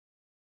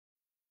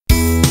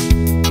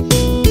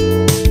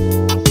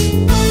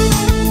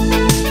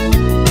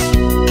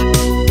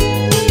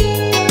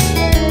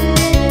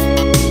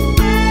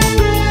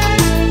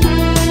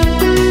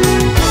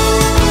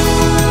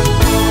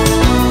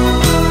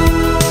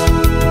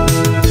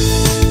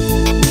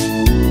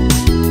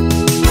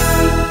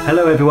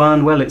Hello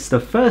everyone, well it's the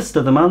first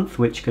of the month,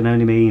 which can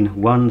only mean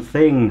one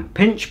thing.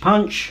 Pinch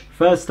punch,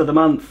 first of the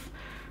month.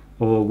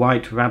 Or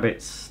white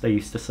rabbits, they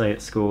used to say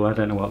at school. I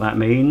don't know what that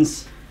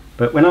means.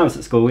 But when I was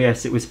at school,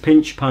 yes, it was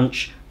pinch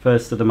punch,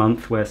 first of the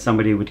month, where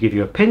somebody would give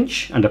you a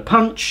pinch and a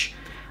punch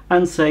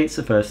and say it's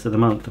the first of the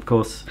month. Of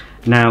course,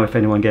 now if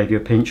anyone gave you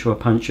a pinch or a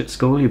punch at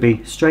school, you'd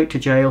be straight to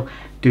jail,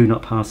 do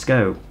not pass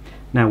go.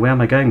 Now where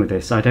am I going with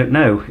this? I don't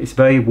know. It's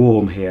very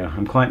warm here.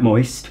 I'm quite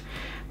moist,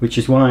 which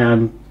is why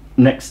I'm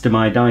next to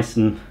my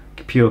Dyson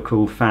Pure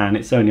Cool fan.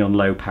 It's only on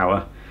low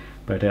power,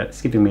 but it's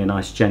giving me a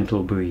nice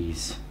gentle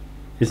breeze.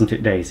 Isn't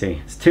it,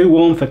 Daisy? It's too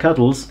warm for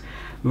cuddles.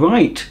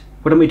 Right,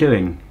 what are we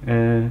doing?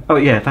 Oh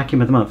yeah,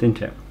 vacuum of the month,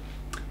 isn't it?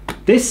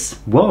 This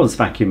was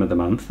vacuum of the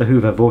month, the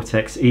Hoover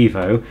Vortex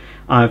Evo.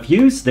 I've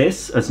used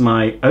this as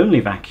my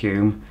only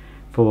vacuum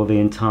for the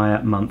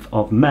entire month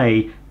of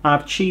May.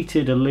 I've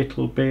cheated a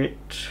little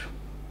bit.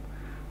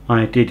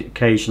 I did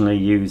occasionally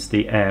use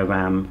the Air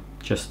Ram,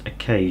 just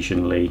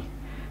occasionally,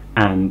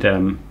 and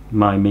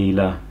my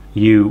Miele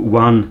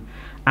U1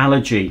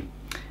 allergy,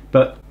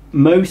 but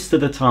most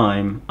of the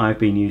time I've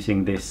been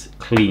using this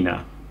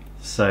cleaner,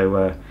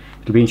 so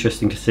it'll be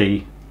interesting to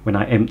see when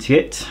I empty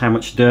it how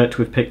much dirt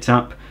we've picked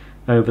up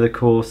over the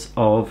course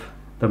of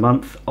the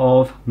month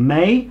of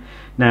May.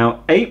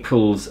 Now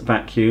April's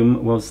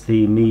vacuum was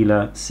the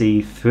Miele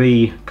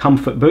C3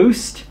 Comfort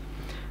Boost,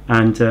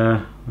 and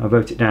I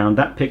wrote it down.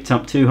 That picked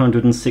up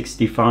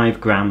 265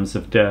 grams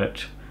of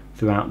dirt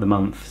throughout the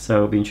month, so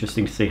it'll be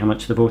interesting to see how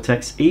much the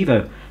Vortex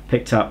Evo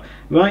picked up.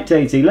 Right,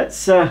 Daisy,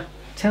 let's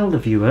tell the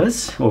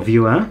viewers, or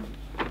viewer,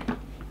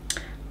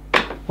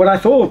 what I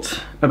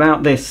thought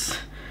about this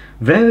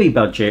very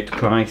budget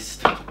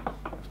priced,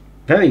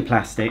 very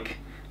plastic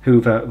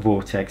Hoover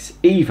Vortex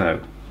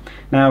Evo.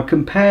 Now,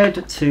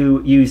 compared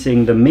to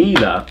using the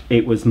Miele,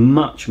 it was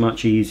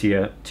much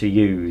easier to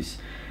use,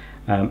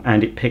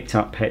 and it picked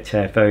up pet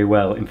hair very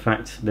well. In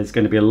fact, there's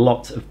going to be a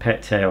lot of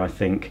pet hair, I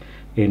think,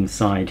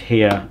 inside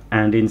here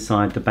and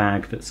inside the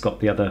bag that's got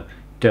the other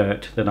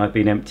dirt that I've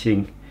been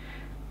emptying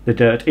the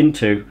dirt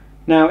into.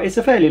 Now, it's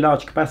a fairly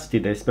large capacity,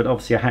 this, but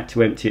obviously I had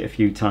to empty it a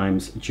few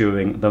times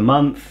during the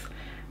month,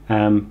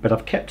 but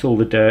I've kept all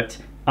the dirt.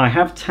 I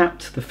have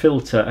tapped the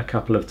filter a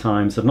couple of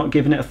times. I've not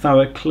given it a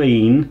thorough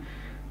clean,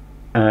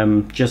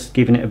 just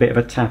given it a bit of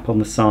a tap on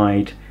the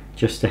side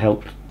just to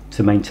help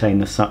to maintain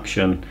the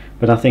suction,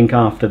 but I think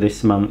after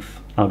this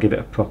month I'll give it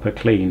a proper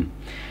clean,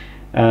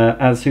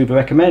 as Hoover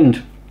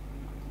recommend.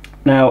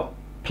 Now,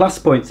 plus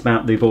points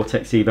about the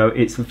Vortex Evo,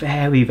 it's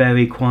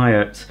very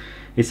quiet.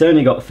 It's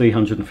only got a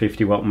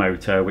 350 watt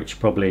motor, which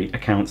probably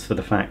accounts for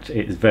the fact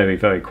it is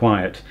very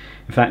quiet.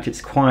 In fact, it's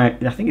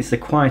quiet. I think it's the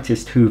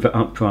quietest Hoover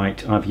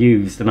upright I've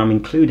used, and I'm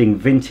including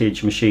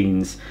vintage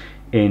machines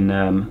in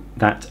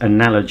that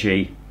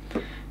analogy.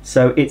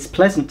 So it's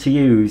pleasant to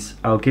use,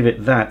 I'll give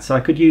it that. So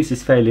I could use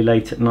this fairly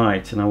late at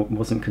night and I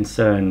wasn't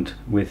concerned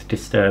with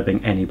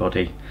disturbing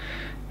anybody.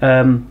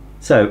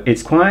 So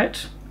it's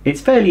quiet, it's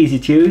fairly easy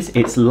to use,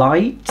 it's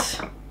light,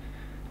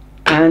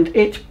 and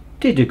it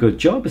did a good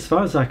job as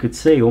far as I could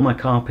see. All my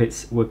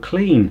carpets were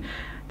clean.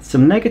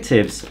 Some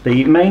negatives: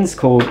 the mains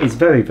cord is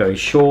very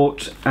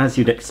short, as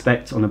you'd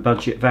expect on a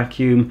budget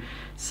vacuum.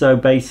 So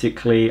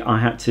basically I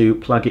had to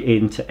plug it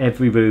into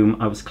every room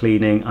I was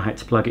cleaning. I had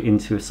to plug it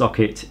into a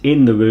socket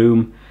in the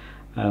room,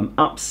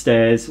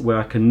 upstairs, where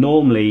I can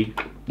normally,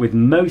 with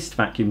most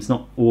vacuums,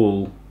 not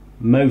all,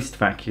 most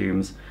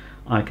vacuums,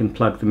 I can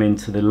plug them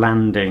into the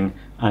landing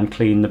and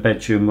clean the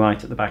bedroom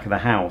right at the back of the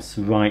house,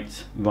 right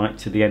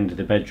to the end of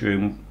the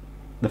bedroom,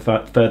 the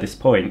furthest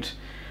point.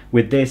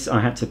 With this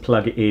I had to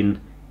plug it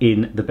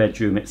in the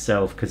bedroom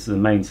itself because the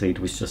mains lead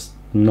was just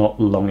not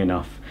long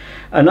enough.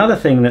 Another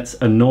thing that's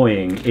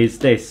annoying is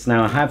this.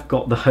 Now, I have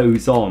got the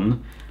hose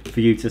on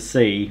for you to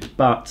see,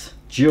 but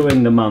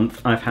during the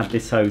month I've had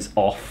this hose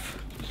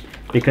off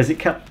because it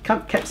kept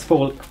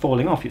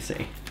falling off, you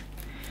see.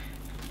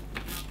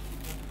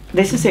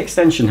 This is the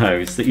extension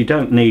hose that you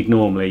don't need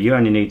normally. You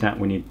only need that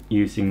when you're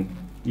using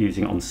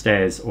it on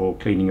stairs or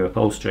cleaning your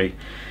upholstery.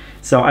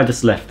 So I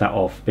just left that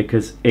off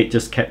because it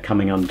just kept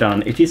coming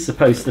undone. It is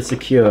supposed to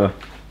secure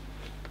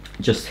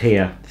just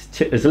here.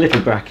 There's a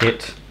little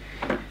bracket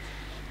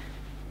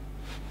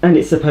and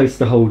it's supposed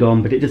to hold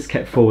on, but it just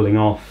kept falling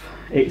off.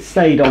 It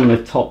stayed on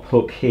the top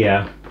hook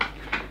here,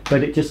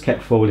 but it just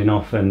kept falling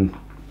off and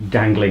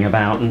dangling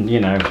about, and you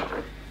know,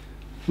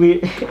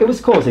 it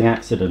was causing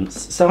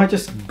accidents, so I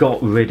just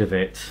got rid of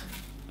it.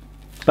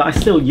 But I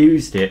still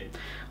used it.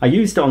 I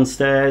used it on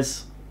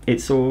stairs.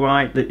 It's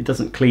alright that it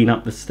doesn't clean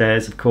up the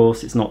stairs, of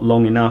course, it's not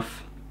long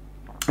enough.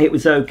 It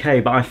was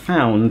okay, but I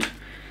found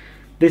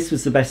this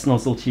was the best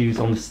nozzle to use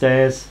on the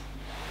stairs,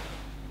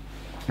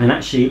 and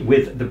actually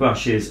with the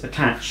brushes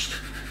attached,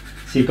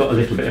 so you've got a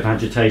little bit of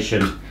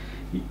agitation.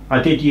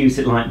 I did use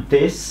it like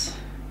this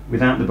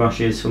without the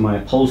brushes for my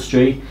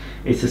upholstery.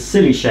 It's a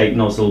silly shaped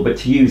nozzle, but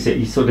to use it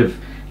you sort of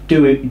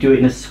do it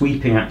in a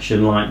sweeping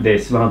action like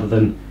this rather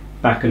than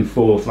back and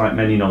forth like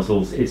many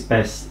nozzles. It's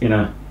best in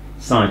a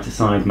side to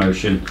side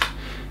motion.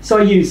 So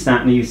I used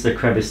that, and I used the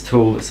crevice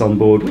tool that's on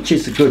board, which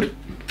is a good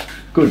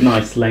good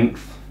nice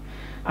length.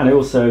 And I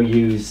also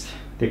used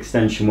the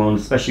extension one,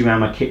 especially around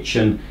my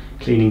kitchen,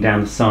 cleaning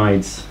down the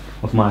sides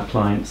of my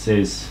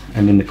appliances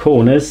and in the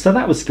corners, so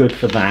that was good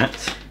for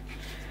that.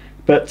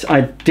 But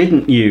I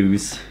didn't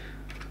use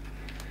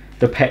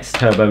the Pet's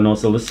turbo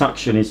nozzle. The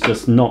suction is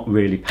just not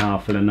really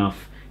powerful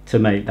enough to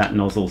make that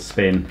nozzle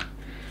spin,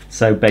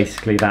 so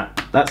basically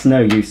that's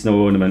no use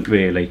nor ornament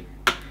really.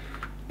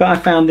 But I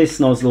found this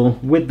nozzle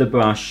with the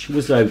brush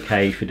was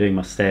okay for doing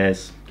my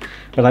stairs.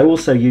 But I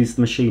also used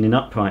the machine in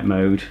upright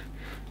mode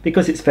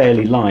because it's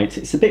fairly light.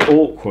 It's a bit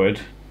awkward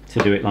to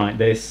do it like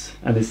this,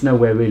 and there's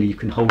nowhere really you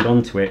can hold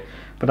on to it,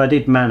 but I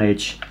did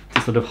manage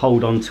to sort of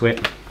hold on to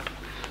it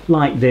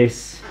like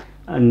this,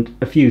 and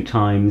a few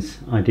times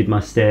I did my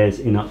stairs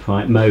in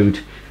upright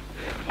mode,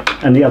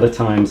 and the other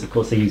times of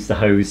course I used the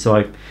hose,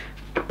 so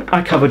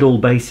I covered all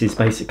bases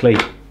basically.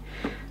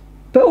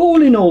 But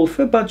all in all,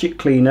 for a budget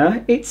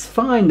cleaner, it's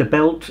fine. The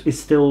belt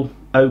is still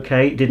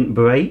okay, it didn't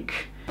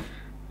break,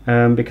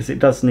 because it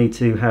does need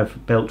to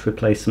have belt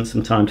replacements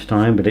from time to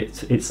time, but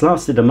it's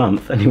lasted a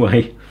month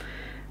anyway.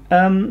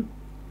 And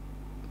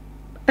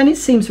it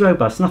seems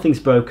robust, nothing's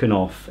broken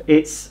off.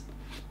 It's,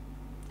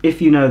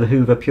 if you know the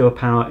Hoover Pure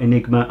Power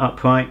Enigma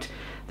upright,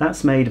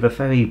 that's made of a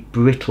very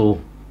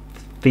brittle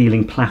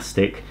feeling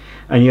plastic,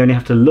 and you only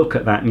have to look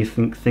at that and you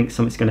think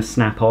something's going to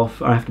snap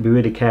off. I have to be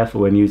really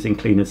careful when using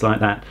cleaners like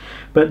that.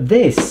 But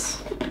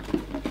this,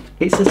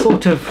 it's a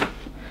sort of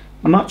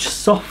much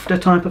softer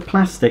type of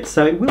plastic,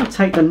 so it will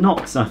take the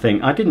knocks, I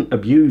think. I didn't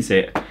abuse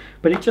it,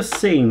 but it just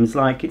seems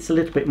like it's a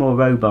little bit more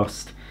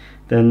robust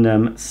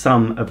than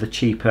some of the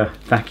cheaper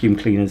vacuum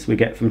cleaners we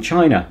get from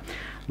China.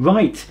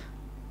 Right,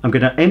 I'm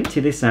going to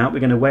empty this out, we're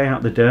going to weigh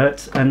out the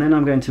dirt, and then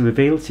I'm going to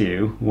reveal to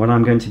you what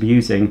I'm going to be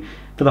using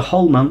for the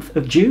whole month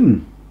of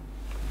June.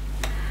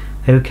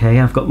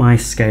 Okay, I've got my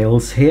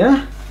scales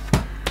here,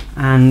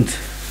 and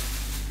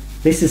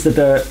this is the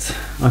dirt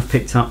I've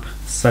picked up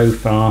so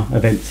far.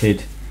 I've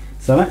emptied,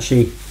 so I've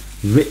actually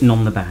written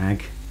on the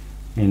bag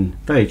in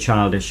very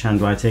childish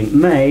handwriting,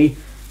 May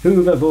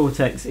Hoover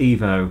Vortex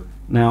Evo.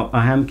 Now,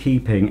 I am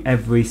keeping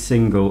every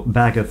single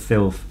bag of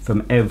filth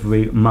from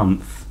every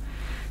month,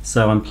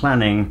 so I'm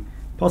planning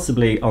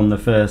possibly on the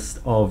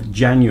 1st of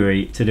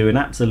January to do an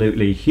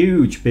absolutely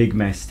huge big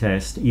mess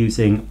test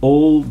using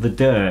all the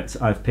dirt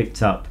I've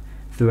picked up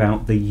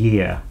throughout the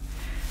year.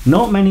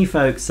 Not many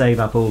folks save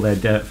up all their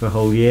dirt for a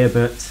whole year,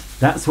 but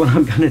that's what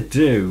I'm going to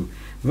do.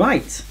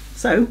 Right,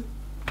 so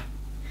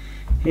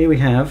here we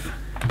have,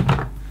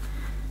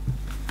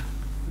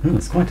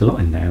 there's quite a lot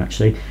in there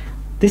actually.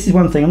 This is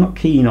one thing I'm not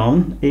keen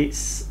on,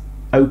 it's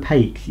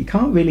opaque. You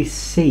can't really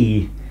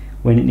see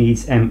when it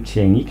needs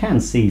emptying. You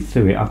can see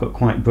through it. I've got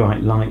quite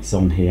bright lights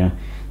on here,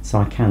 so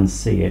I can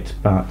see it,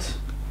 but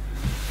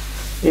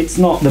it's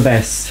not the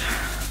best.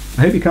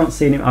 I hope you can't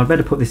see it. I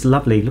better put this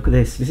lovely, look at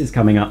this, this is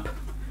coming up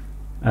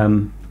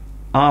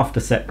after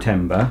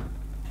September.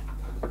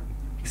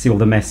 You see all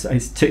the mess,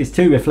 it's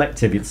too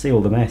reflective, you'll see all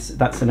the mess.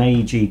 That's an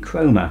AG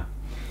chroma.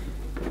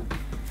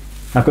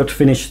 I've got to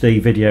finish the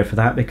video for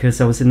that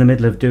because I was in the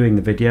middle of doing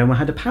the video and I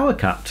had a power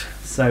cut.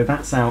 So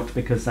that's out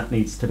because that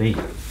needs to be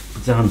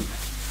done.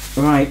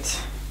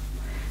 Right,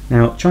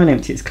 now try and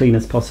empty it as clean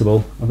as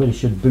possible. I really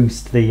should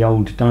boost the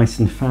old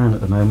Dyson fan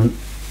at the moment.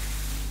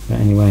 But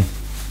anyway.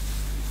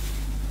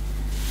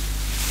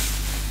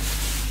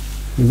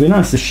 It would be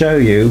nice to show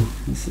you.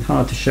 It's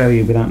hard to show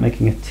you without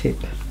making a tip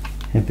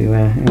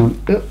everywhere. Hang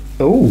on.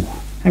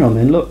 Oh, hang on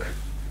then, look.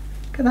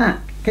 Look at that.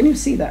 Can you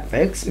see that,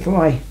 folks,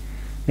 before I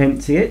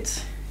empty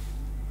it?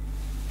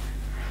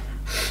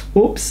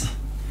 Oops,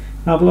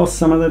 I've lost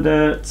some of the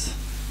dirt.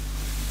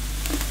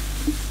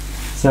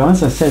 So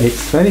as I said,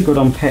 it's very good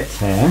on pet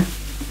hair.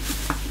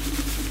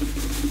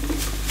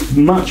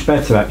 Much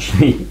better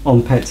actually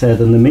on pet hair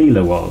than the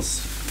Miele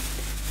was.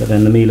 But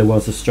then the Miele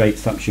was a straight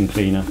suction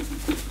cleaner.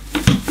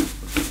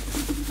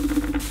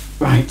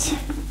 Right,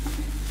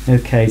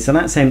 okay, so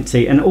that's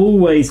empty, and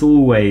always,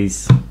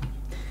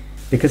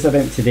 because I've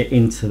emptied it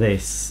into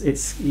this,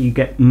 you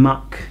get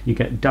muck, you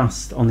get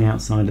dust on the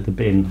outside of the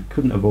bin.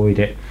 Couldn't avoid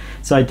it,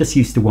 so I just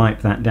used to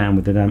wipe that down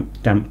with a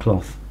damp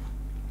cloth.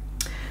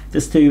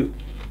 Just to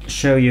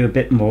show you a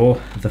bit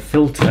more of the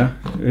filter.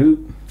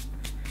 Ooh.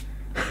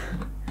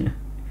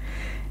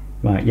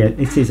 Right, yeah,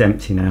 it is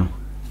empty now.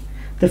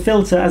 The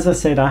filter, as I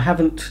said,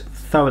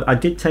 I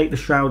did take the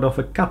shroud off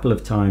a couple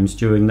of times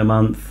during the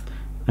month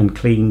and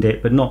cleaned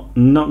it, but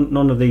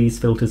none of these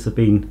filters have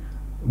been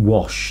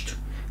washed.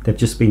 They've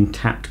just been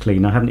tapped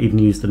clean. I haven't even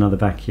used another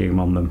vacuum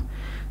on them,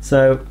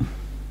 so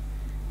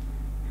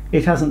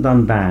it hasn't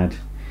done bad.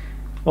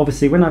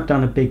 Obviously, when I've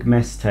done a big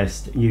mess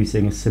test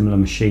using a similar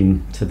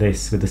machine to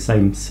this with the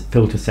same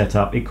filter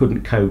setup, it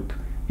couldn't cope.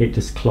 It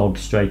just clogged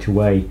straight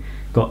away,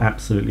 got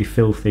absolutely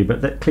filthy.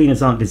 But the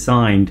cleaners aren't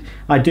designed,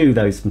 I do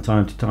those from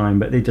time to time,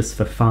 but they're just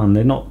for fun.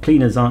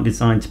 Cleaners aren't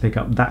designed to pick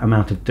up that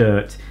amount of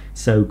dirt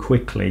so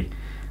quickly.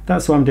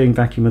 That's why I'm doing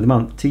vacuum of the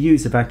month, to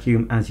use a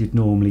vacuum as you'd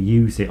normally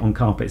use it on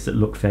carpets that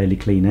look fairly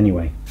clean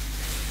anyway.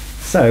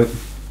 So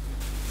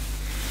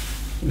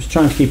I was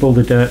trying to keep all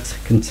the dirt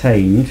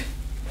contained.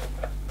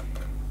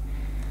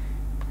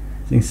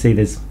 You can see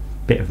there's a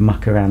bit of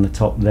muck around the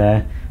top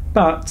there,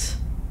 but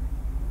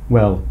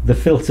well, the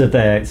filter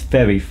there, it's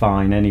very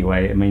fine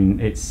anyway. I mean,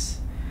 it's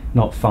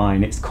not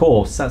fine, it's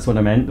coarse, that's what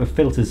I meant. The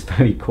filter's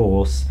very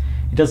coarse.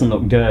 It doesn't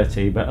look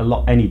dirty, but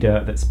any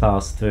dirt that's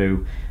passed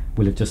through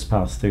will have just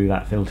passed through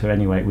that filter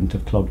anyway. It wouldn't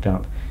have clogged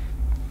up.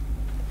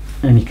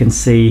 And you can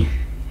see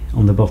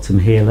on the bottom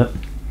here, look.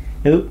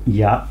 Oh,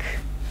 yuck.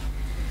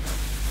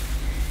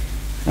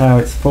 Oh,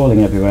 it's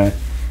falling everywhere.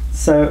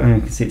 So,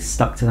 you can see it's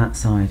stuck to that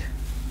side.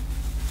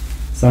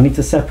 So I need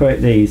to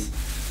separate these.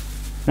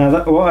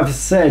 Now, what I've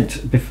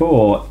said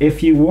before,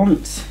 if you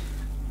want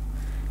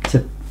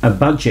a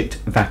budget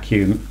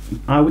vacuum,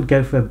 I would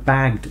go for a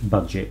bagged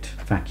budget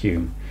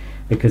vacuum,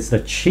 because the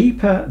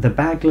cheaper the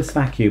bagless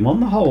vacuum, on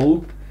the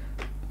whole,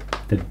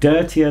 the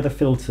dirtier the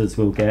filters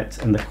will get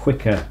and the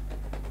quicker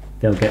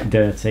they'll get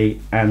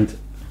dirty. And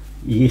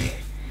yeah.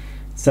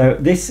 So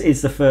this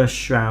is the first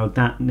shroud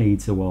that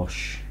needs a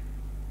wash.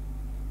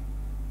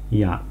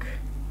 Yuck.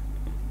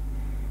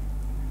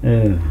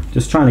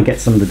 Just trying to get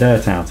some of the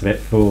dirt out of it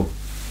for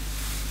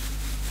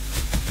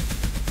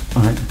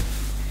right,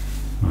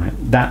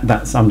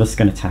 that's I'm just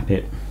going to tap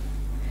it.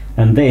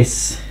 And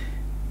this,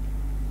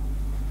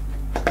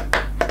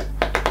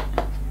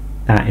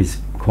 that is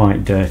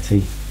quite dirty.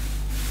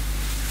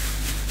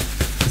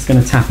 Just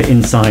going to tap it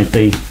inside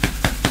the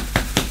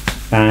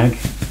bag.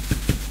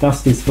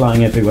 Dust is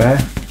flying everywhere.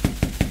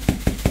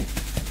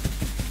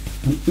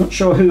 I'm not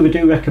sure who would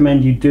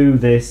recommend you do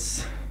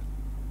this.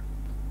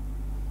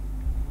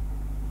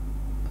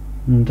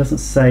 It doesn't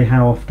say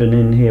how often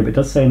in here, but it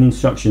does say in the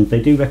instructions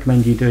they do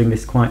recommend you doing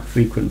this quite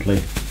frequently.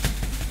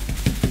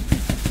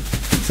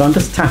 So I'm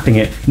just tapping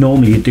it.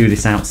 Normally you'd do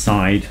this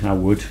outside, I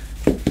would.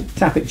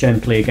 Tap it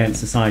gently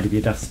against the side of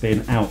your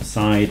dustbin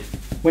outside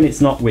when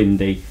it's not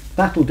windy.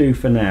 That'll do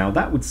for now.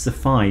 That would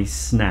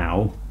suffice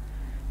now.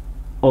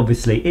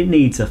 Obviously it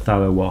needs a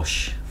thorough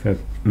wash for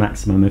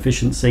maximum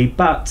efficiency,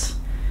 but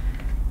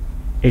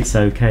it's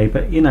okay.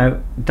 But you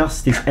know,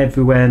 dust is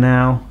everywhere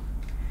now.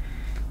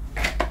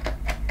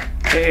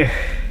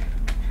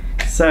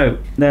 So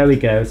there we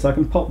go. So I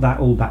can pop that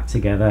all back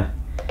together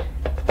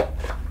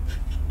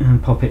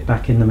and pop it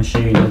back in the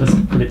machine. I'll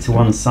just put it to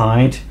one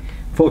side.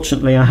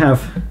 Fortunately I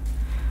have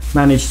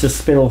managed to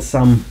spill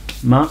some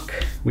muck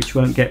which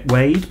won't get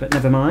weighed, but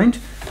never mind.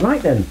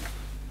 Right then,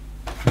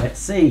 let's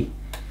see.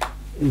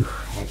 Ooh,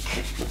 heck.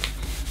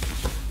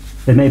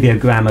 There may be a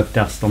gram of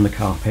dust on the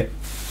carpet.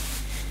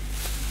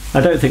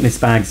 I don't think this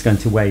bag's going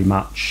to weigh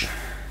much,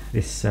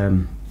 this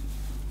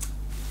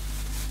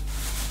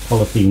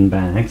polythene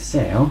bag.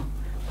 So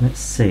let's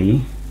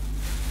see.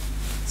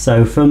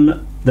 So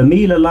from the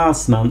Miele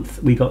last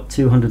month we got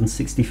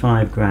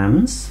 265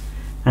 grams,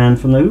 and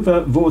from the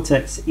Hoover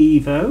Vortex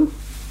Evo,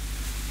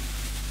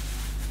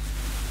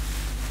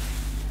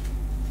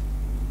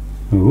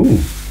 ooh,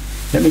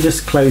 let me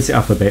just close it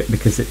up a bit,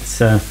 because it's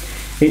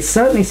it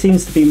certainly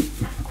seems to be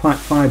quite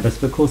fibrous.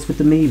 But of course with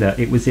the Miele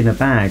it was in a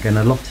bag and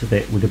a lot of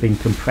it would have been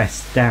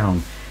compressed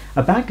down.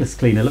 A bagless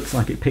cleaner looks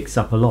like it picks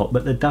up a lot,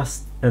 but the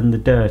dust and the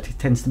dirt, it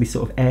tends to be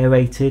sort of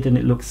aerated and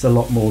it looks a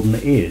lot more than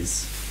it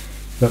is.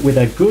 But with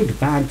a good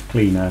bagged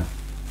cleaner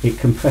it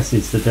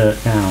compresses the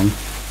dirt down.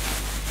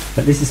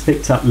 But this has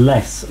picked up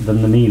less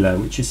than the Miele,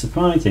 which is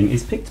surprising.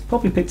 It's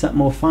probably picked up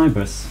more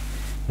fibrous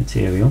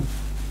material.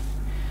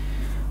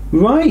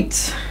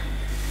 Right,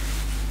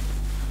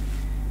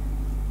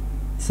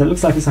 so it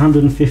looks like it's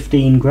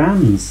 115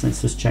 grams.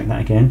 Let's just check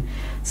that again.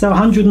 So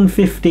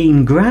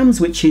 115 grams,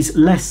 which is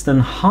less than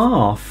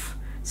half.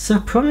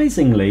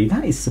 Surprisingly,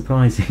 that is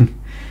surprising.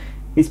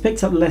 It's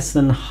picked up less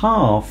than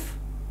half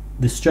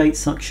the straight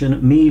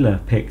suction Miele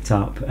picked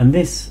up, and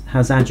this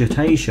has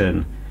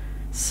agitation.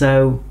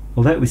 So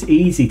although it was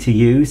easy to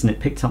use and it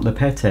picked up the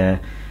pet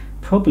air,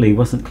 probably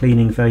wasn't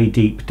cleaning very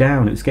deep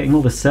down. It was getting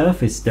all the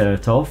surface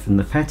dirt off and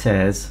the pet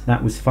airs.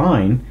 That was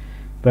fine.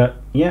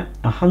 But yeah,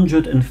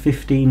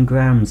 115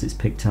 grams it's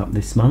picked up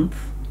this month.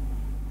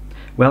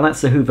 Well,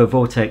 that's the Hoover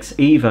Vortex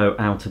Evo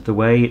out of the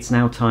way. It's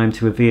now time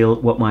to reveal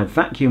what my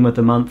vacuum of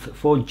the month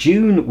for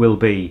June will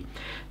be.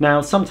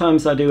 Now,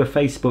 sometimes I do a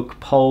Facebook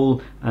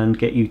poll and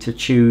get you to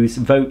choose,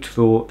 vote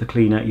for the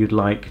cleaner you'd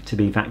like to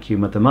be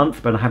vacuum of the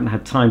month, but I haven't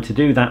had time to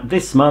do that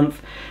this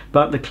month.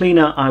 But the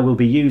cleaner I will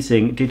be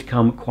using did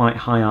come quite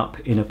high up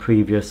in a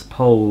previous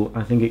poll.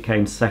 I think it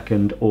came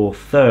second or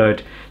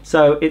third.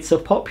 So it's a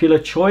popular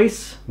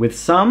choice with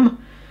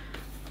some.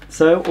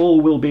 So all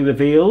will be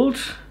revealed.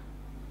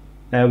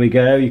 There we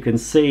go, you can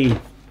see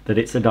that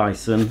it's a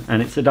Dyson,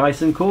 and it's a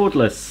Dyson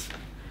cordless.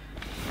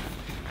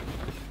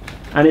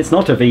 And it's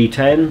not a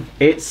V10,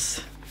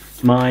 it's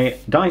my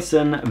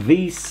Dyson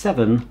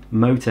V7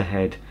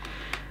 Motorhead.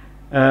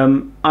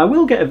 I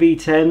will get a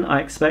V10, I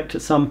expect,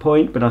 at some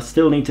point, but I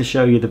still need to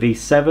show you the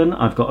V7.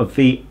 I've got a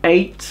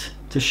V8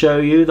 to show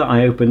you that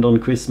I opened on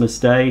Christmas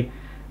Day,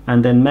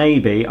 and then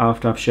maybe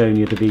after I've shown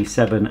you the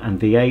V7 and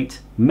V8,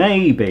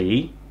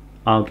 maybe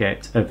I'll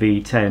get a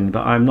V10,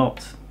 but I'm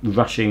not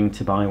rushing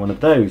to buy one of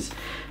those.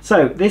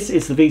 So this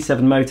is the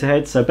V7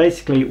 Motorhead. So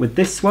basically with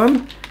this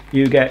one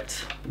you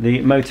get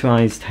the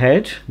motorized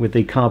head with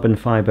the carbon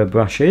fiber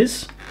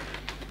brushes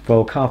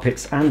for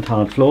carpets and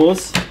hard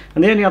floors,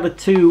 and the only other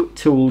two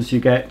tools you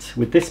get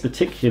with this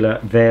particular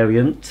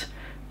variant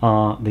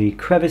are the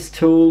crevice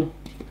tool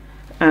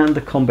and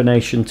the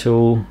combination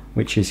tool,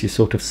 which is your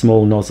sort of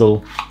small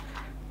nozzle,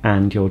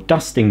 and your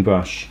dusting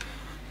brush.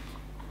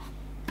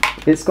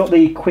 It's got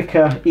the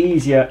quicker,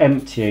 easier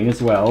emptying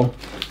as well.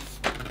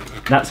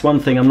 That's one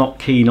thing I'm not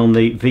keen on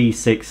the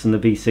V6 and the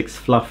V6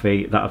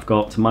 Fluffy that I've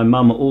got. My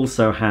mum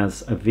also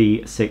has a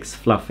V6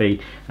 Fluffy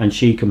and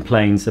she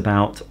complains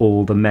about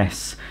all the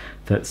mess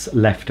that's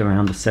left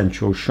around the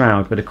central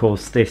shroud, but of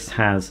course this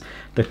has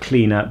the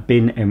cleaner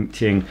bin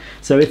emptying.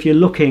 So if you're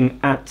looking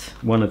at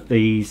one of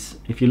these,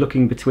 if you're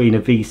looking between a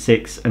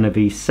V6 and a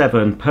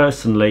V7,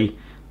 personally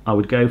I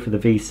would go for the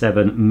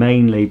V7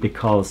 mainly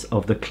because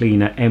of the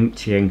cleaner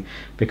emptying,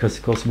 because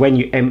of course when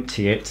you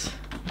empty it,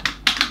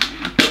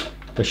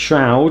 the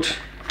shroud,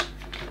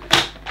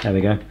 there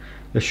we go,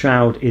 the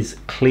shroud is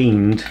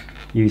cleaned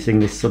using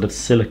this sort of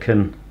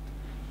silicone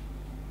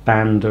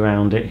band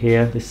around it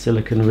here, this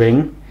silicone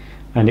ring,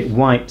 and it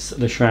wipes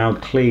the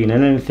shroud clean,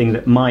 and anything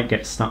that might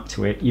get stuck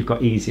to it you've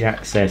got easy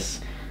access,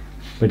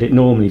 but it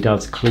normally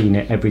does clean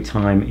it every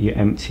time you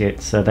empty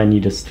it. So then you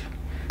just,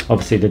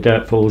 obviously the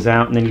dirt falls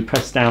out, and then you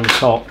press down the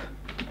top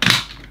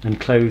and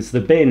close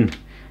the bin.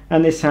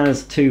 And this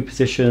has two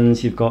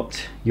positions. You've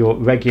got your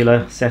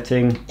regular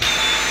setting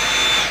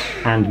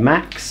and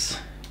max,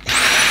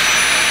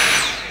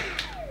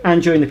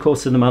 and during the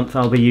course of the month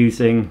I'll be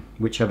using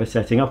whichever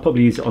setting. I'll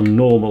probably use it on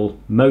normal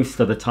most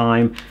of the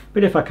time,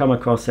 but if I come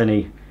across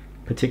any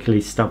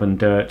particularly stubborn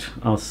dirt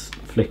I'll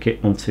flick it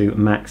onto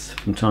max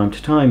from time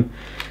to time.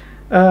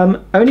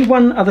 Only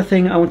one other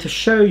thing I want to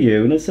show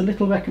you, and it's a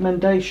little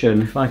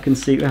recommendation if I can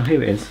see, oh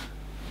here it is.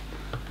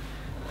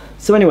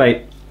 So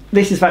anyway,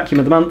 this is vacuum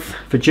of the month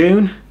for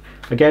June.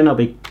 Again, I'll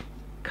be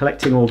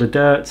collecting all the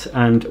dirt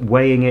and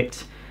weighing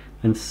it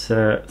and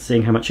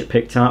seeing how much it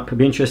picked up. It'd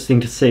be interesting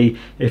to see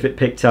if it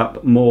picked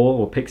up more,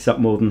 or picks up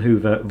more than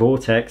Hoover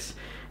Vortex.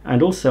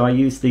 And also I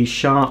used the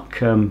Shark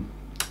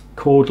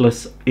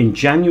cordless in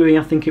January,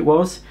 I think it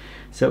was,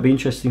 so it'll be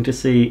interesting to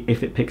see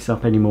if it picks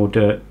up any more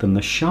dirt than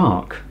the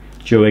Shark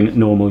during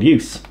normal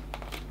use.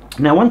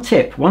 Now one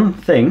tip, one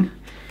thing,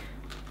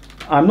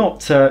 I'm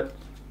not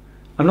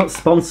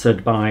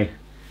sponsored by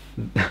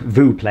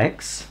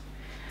Vuplex,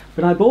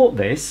 but I bought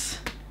this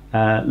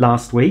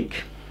last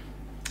week.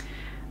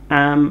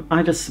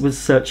 I just was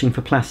searching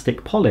for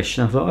plastic polish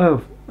and I thought,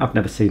 oh, I've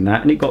never seen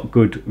that, and it got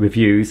good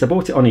reviews. I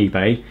bought it on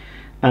eBay,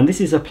 and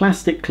this is a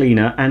plastic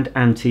cleaner and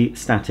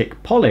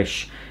anti-static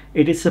polish.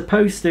 It is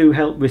supposed to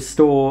help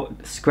restore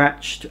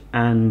scratched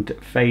and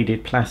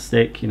faded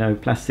plastic, you know,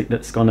 plastic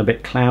that's gone a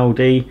bit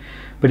cloudy,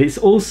 but it's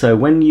also,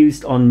 when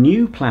used on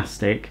new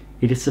plastic,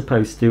 it is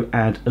supposed to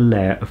add a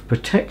layer of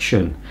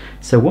protection.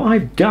 So what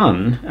I've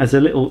done as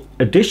a little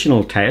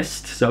additional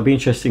test, so it'll be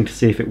interesting to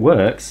see if it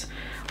works,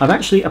 I've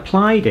actually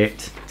applied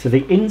it to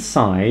the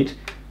inside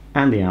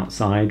and the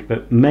outside,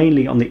 but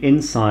mainly on the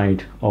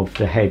inside of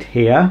the head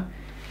here,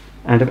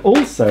 and I've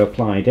also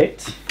applied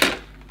it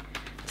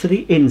to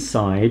the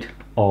inside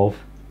of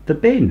the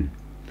bin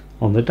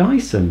on the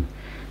Dyson.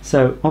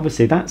 So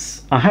obviously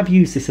that's, I have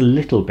used this a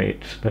little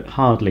bit, but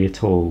hardly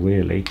at all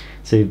really.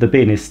 So the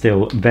bin is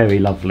still very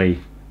lovely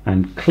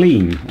and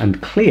clean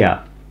and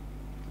clear.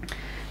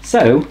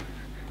 So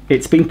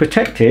it's been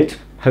protected,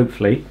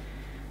 hopefully,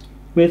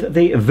 with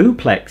the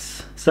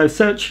Vuplex. So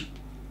search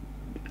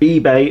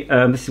eBay,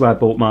 this is where I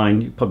bought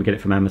mine. You probably get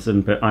it from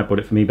Amazon, but I bought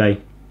it from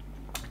eBay.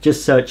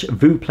 Just search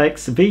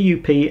Vuplex,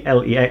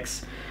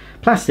 V-U-P-L-E-X,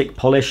 plastic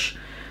polish,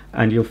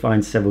 and you'll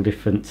find several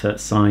different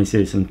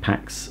sizes and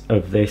packs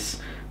of this.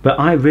 But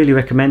I really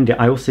recommend it.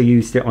 I also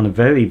used it on a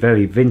very,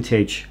 very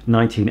vintage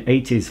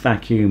 1980s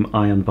vacuum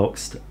I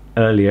unboxed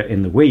earlier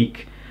in the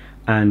week,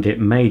 and it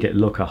made it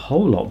look a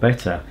whole lot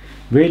better.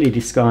 Really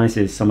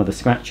disguises some of the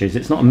scratches.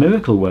 It's not a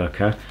miracle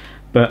worker,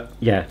 but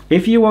yeah,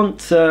 if you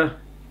want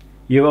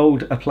your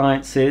old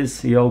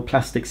appliances, your old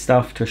plastic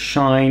stuff to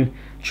shine,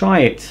 try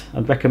it.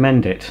 I'd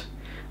recommend it.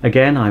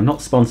 Again, I'm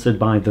not sponsored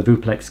by the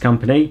Vuplex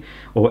company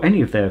or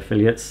any of their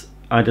affiliates.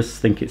 I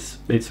just think it's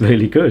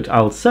really good.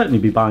 I'll certainly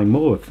be buying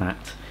more of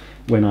that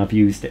when I've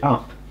used it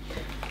up.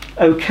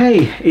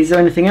 Okay, is there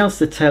anything else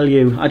to tell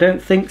you? I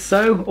don't think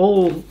so.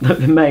 All that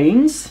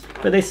remains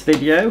for this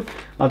video,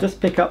 I'll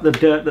just pick up the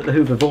dirt that the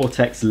Hoover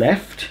Vortex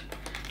left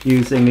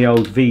using the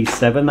old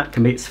V7. That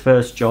can be its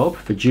first job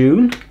for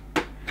June.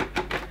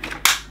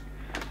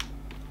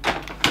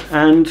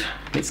 And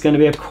it's going to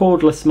be a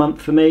cordless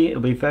month for me.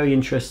 It'll be very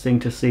interesting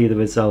to see the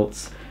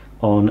results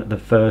on the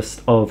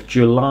 1st of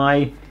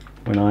July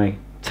when I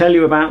tell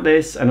you about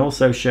this, and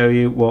also show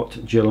you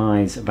what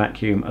July's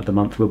vacuum of the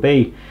month will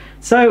be.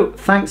 So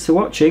thanks for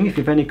watching. If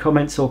you have any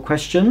comments or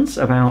questions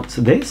about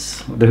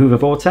this, the Hoover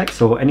Vortex,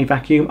 or any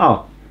vacuum,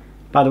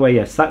 by the way,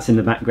 yes, that's in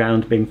the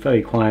background being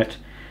very quiet.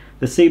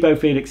 The Cibo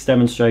Felix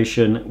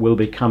demonstration will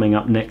be coming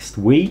up next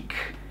week.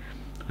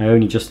 I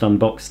only just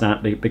unboxed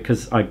that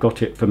because I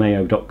got it from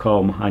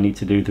AO.com. I need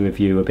to do the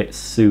review a bit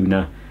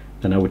sooner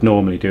than I would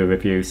normally do a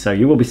review. So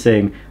you will be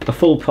seeing a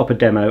full proper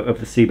demo of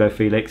the Cibo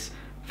Felix.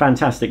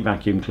 Fantastic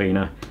vacuum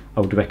cleaner.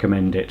 I would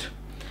recommend it.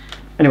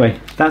 Anyway,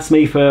 that's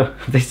me for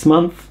this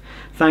month.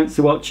 Thanks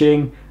for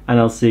watching, and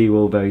I'll see you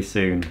all very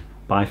soon.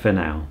 Bye for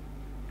now.